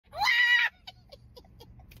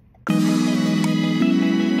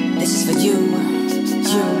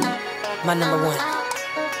my number one.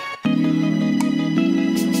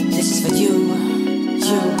 This is for you,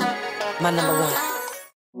 my number one.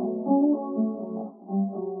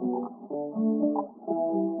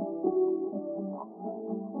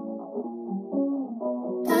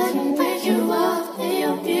 I can break you off, and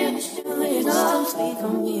your beauty's do it all. Sweet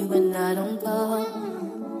from me when I don't go.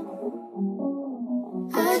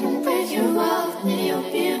 I can break you off, and your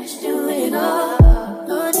beauty's do it all.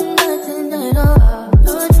 Lord, nothing at all.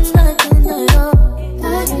 Lord, nothing at all.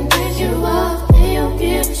 I can break you off, and your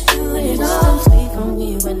beauty's do it all. Sweet from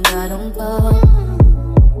me when I don't go.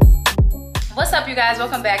 What's up, you guys?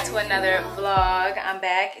 Welcome back to another vlog. I'm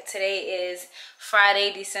back. Today is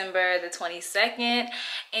Friday, December the 22nd,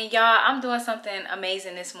 and y'all, I'm doing something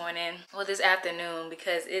amazing this morning, well, this afternoon,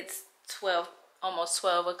 because it's almost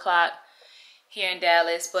 12 o'clock here in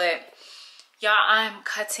Dallas. But y'all, I'm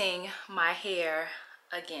cutting my hair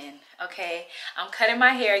again. Okay, I'm cutting my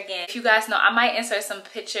hair again. If you guys know, I might insert some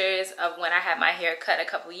pictures of when I had my hair cut a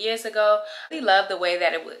couple years ago. I really love the way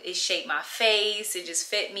that it shaped my face. It just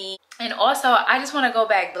fit me. And also, I just want to go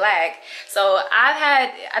back black. So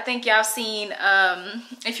I think y'all seen,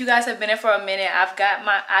 if you guys have been in for a minute, I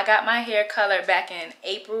got my hair colored back in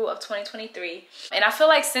April of 2023. And I feel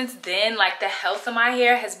like since then, like, the health of my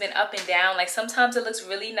hair has been up and down. Like, sometimes it looks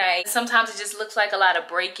really nice. Sometimes it just looks like a lot of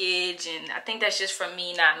breakage. And I think that's just from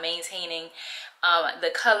me not maintaining the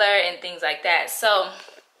color and things like that. So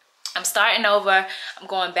I'm starting over. I'm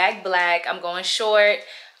going back black. I'm going short.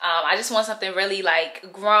 I just want something really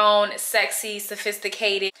like grown, sexy,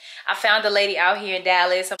 sophisticated. I found a lady out here in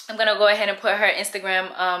Dallas. I'm gonna go ahead and put her Instagram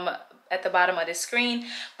at the bottom of the screen.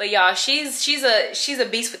 But y'all, she's a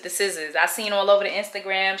beast with the scissors. I've seen all over the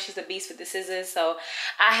Instagram. She's a beast with the scissors. So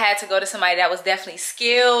I had to go to somebody that was definitely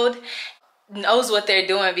skilled, knows what they're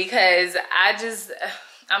doing, because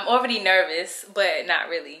I'm already nervous, but not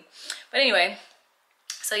really. But anyway.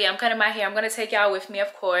 So yeah, I'm cutting my hair. I'm gonna take y'all with me,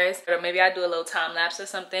 of course, or maybe I'll do a little time lapse or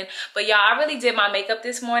something. But y'all, I really did my makeup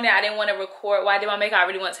this morning. I didn't want to record while I did my makeup. I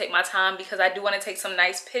really want to take my time because I do want to take some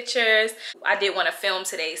nice pictures. I did want to film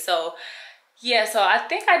today, so yeah, so I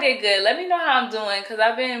think I did good. Let me know how I'm doing, because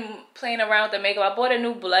I've been playing around with the makeup. I bought a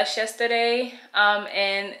new blush yesterday,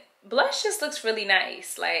 and blush just looks really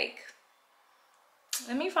nice. Like,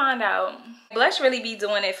 let me find out. Blush really be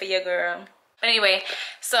doing it for your girl. But anyway,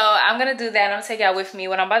 so I'm gonna do that. I'm gonna take y'all with me.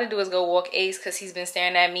 What I'm about to do is go walk Ace, because he's been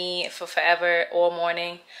staring at me for forever, all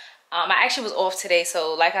morning. I actually was off today,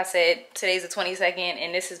 so like I said, today's the 22nd,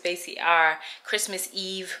 and this is basically our Christmas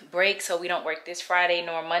Eve break, so we don't work this Friday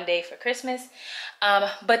nor Monday for Christmas.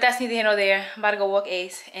 But that's neither here nor there. I'm about to go walk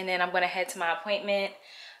Ace, and then I'm gonna head to my appointment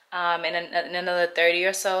in another 30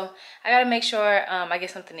 or so. I gotta make sure I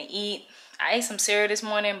get something to eat. I ate some cereal this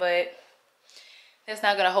morning, but it's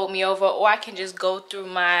not gonna hold me over. Or I can just go through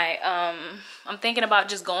my I'm thinking about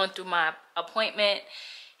just going through my appointment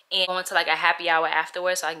and going to like a happy hour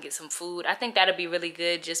afterwards so I can get some food. I think that'll be really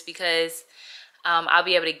good, just because I'll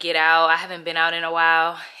be able to get out. I haven't been out in a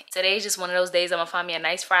while. Today's just one of those days I'm gonna find me a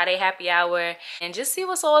nice Friday happy hour and just see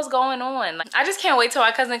what's always going on. Like, I just can't wait till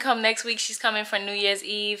our cousin come next week. She's coming for New Year's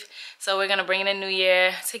Eve, so we're gonna bring in the New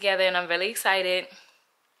Year together, and I'm really excited.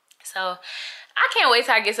 So I can't wait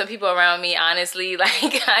till I get some people around me, honestly.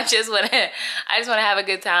 Like, I just wanna have a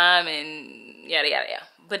good time and yada yada yada.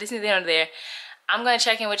 But it's neither here nor there. I'm gonna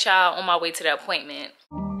check in with y'all on my way to the appointment.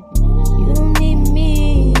 You don't need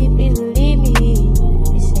me, please believe me.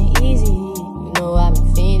 This ain't easy. You know I've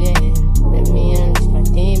been feeding. Let me unleash my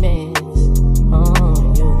demons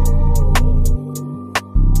on you.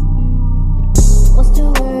 What's the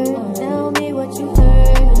word? Tell me what you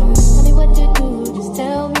heard. Tell me what to do. Just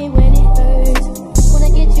tell me when it hurts. When I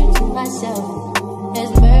get you to myself,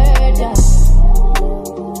 there's murder.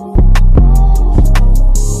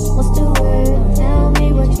 What's the word? Tell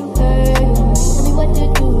me what you heard. Tell me what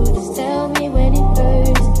to do.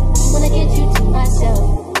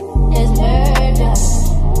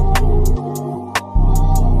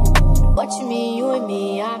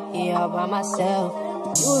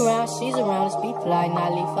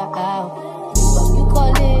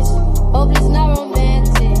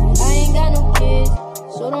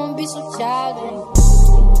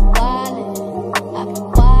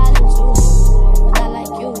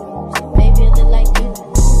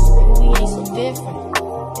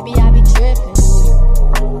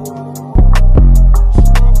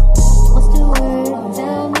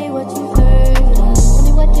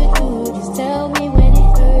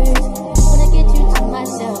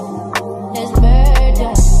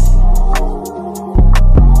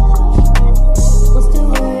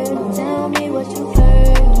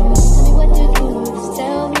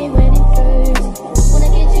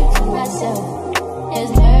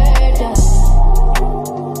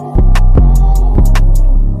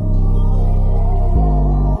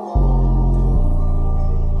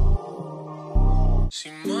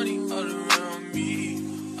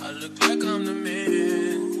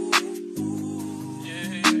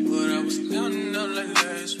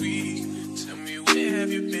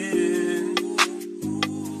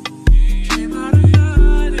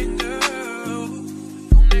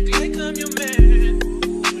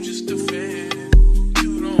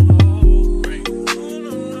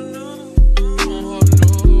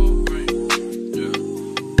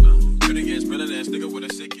 feeling ass nigga with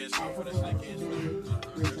a sick ass for the slick ass.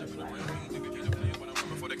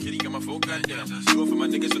 For the kitty, got my phone goddamn. Do it for my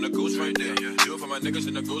niggas and the ghost right there. Do it for my niggas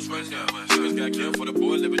and the ghost right now. Niggas got killed for the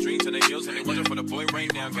boy, living dreams in the hills, and they wasn't for the boy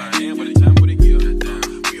right now. Goddamn, what a time, what a year.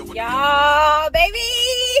 Y'all, baby.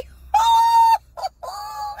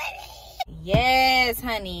 Yes,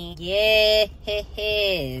 honey. Yes.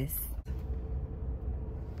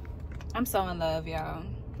 I'm so in love, y'all.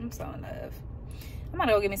 I'm so in love. I'm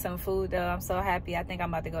gonna go get me some food though. I'm so happy. I think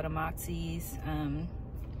I'm about to go to Moxie's.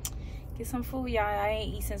 Get some food, y'all. I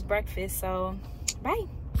ain't eat since breakfast, so bye.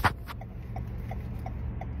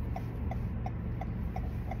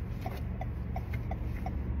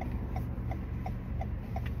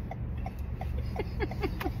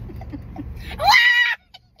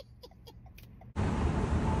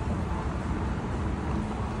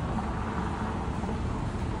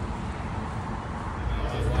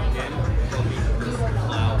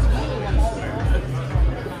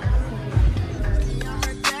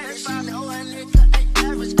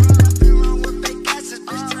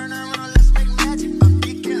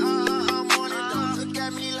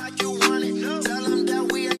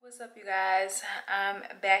 I'm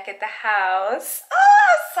back at the house.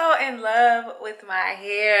 Oh, so in love with my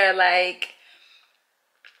hair. Like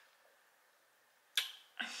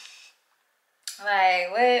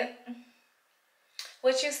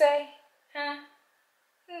what you say? Huh?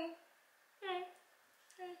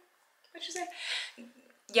 What you say?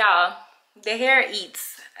 Y'all, the hair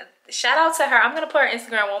eats. Shout out to her. I'm gonna put her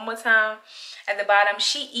Instagram one more time at the bottom.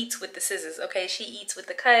 She eats with the scissors, okay? She eats with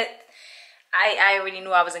the cut. I already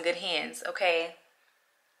knew I was in good hands, okay?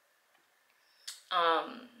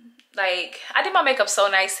 Like, I did my makeup so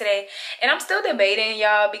nice today, and I'm still debating,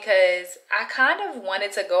 y'all, because I kind of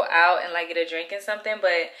wanted to go out and like get a drink and something,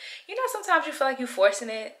 but you know, sometimes you feel like you're forcing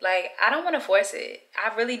it. Like, I don't want to force it.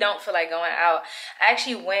 I really don't feel like going out. I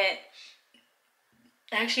actually went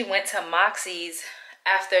to Moxie's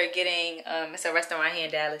after getting it's a restaurant here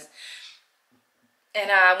in Dallas. And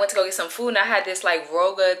I went to go get some food, and I had this like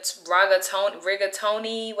rigatoni,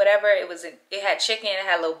 whatever. It had chicken, it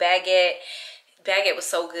had a little baguette. Baguette was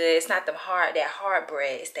so good. It's not that hard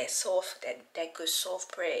bread. It's that soft, that good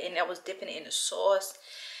soft bread. And I was dipping it in the sauce.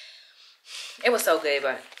 It was so good,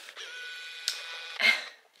 but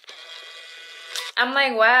I'm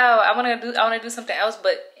like, wow, I wanna do something else,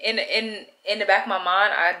 but in the back of my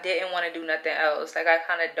mind, I didn't want to do nothing else. Like, I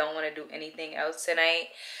kind of don't want to do anything else tonight.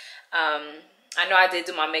 I know I did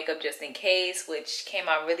do my makeup just in case, which came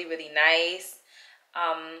out really, really nice.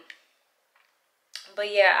 But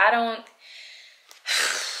yeah,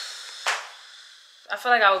 I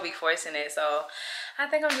feel like I would be forcing it, so I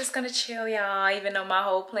think I'm just gonna chill, y'all, even though my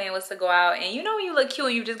whole plan was to go out. And you know, when you look cute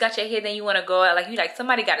and you just got your hair, then you want to go out, like, you like,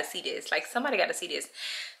 somebody got to see this, like, somebody got to see this.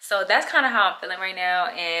 So that's kind of how I'm feeling right now,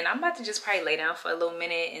 and I'm about to just probably lay down for a little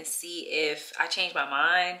minute and see if I change my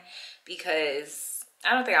mind, because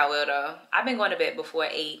I don't think I will though. I've been going to bed before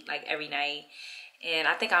 8, like, every night, and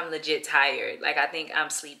I think I'm legit tired. Like, I think I'm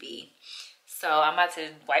sleepy. So I'm about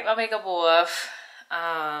to wipe my makeup off.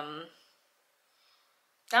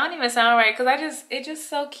 That don't even sound right, because it's just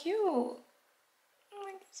so cute.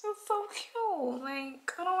 Like, it's just so cute. Like,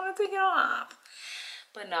 I don't want to take it off.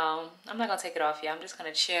 But no, I'm not gonna take it off yet. I'm just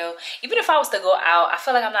gonna chill. Even if I was to go out, I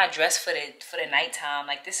feel like I'm not dressed for the nighttime.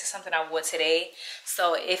 Like, this is something I wore today.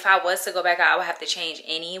 So if I was to go back out, I would have to change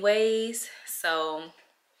anyways. So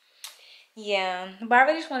yeah, but I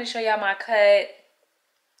really just want to show y'all my cut.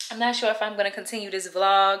 I'm not sure if I'm gonna continue this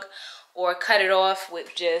vlog or cut it off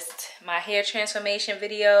with just my hair transformation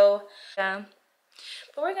video. But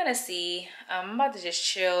we're gonna see. I'm about to just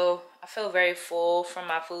chill. I feel very full from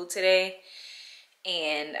my food today,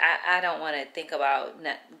 and I don't want to think about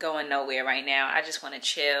not going nowhere right now. I just want to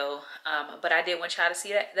chill. But I did want y'all to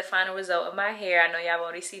see the final result of my hair. I know y'all have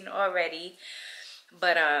already seen it already,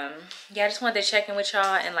 but yeah, I just wanted to check in with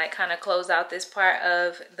y'all and like kind of close out this part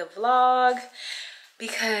of the vlog,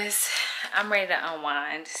 because I'm ready to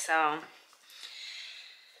unwind. So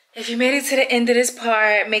if you made it to the end of this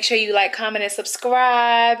part, make sure you like, comment, and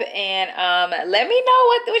subscribe, and let me know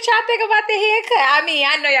what y'all think about the haircut. I mean,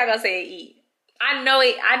 I know y'all gonna say it eat. I know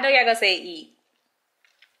y'all gonna say it eat.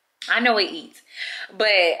 I know it eats, but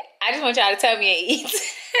I just want y'all to tell me it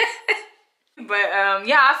eats. But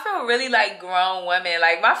yeah, I feel really like grown woman.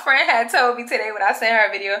 Like, my friend had told me today when I sent her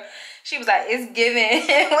a video, she was like, it's giving.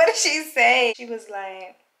 What did she say? She was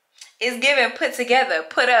like, it's giving put together,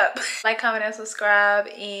 put up. Like, comment, and subscribe,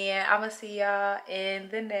 and I'm gonna see y'all in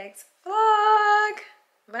the next vlog.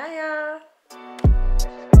 Bye,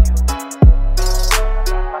 y'all.